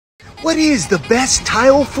What is the best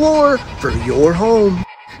tile floor for your home?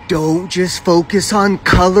 Don't just focus on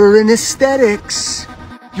color and aesthetics.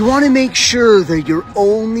 You want to make sure that you're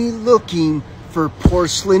only looking for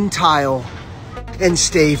porcelain tile and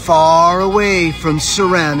stay far away from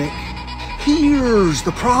ceramic. Here's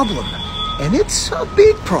the problem, and it's a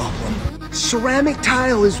big problem. Ceramic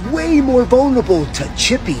tile is way more vulnerable to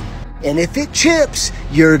chipping. And if it chips,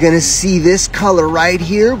 you're gonna see this color right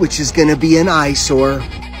here, which is gonna be an eyesore.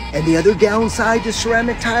 And the other downside to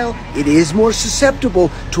ceramic tile, it is more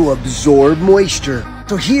susceptible to absorb moisture.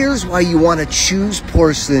 So here's why you wanna choose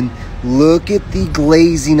porcelain. Look at the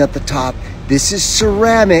glazing at the top. This is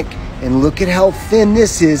ceramic, and look at how thin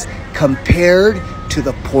this is compared to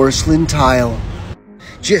the porcelain tile.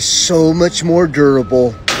 Just so much more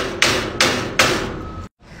durable.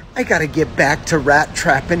 I gotta get back to rat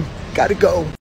trapping. Gotta go.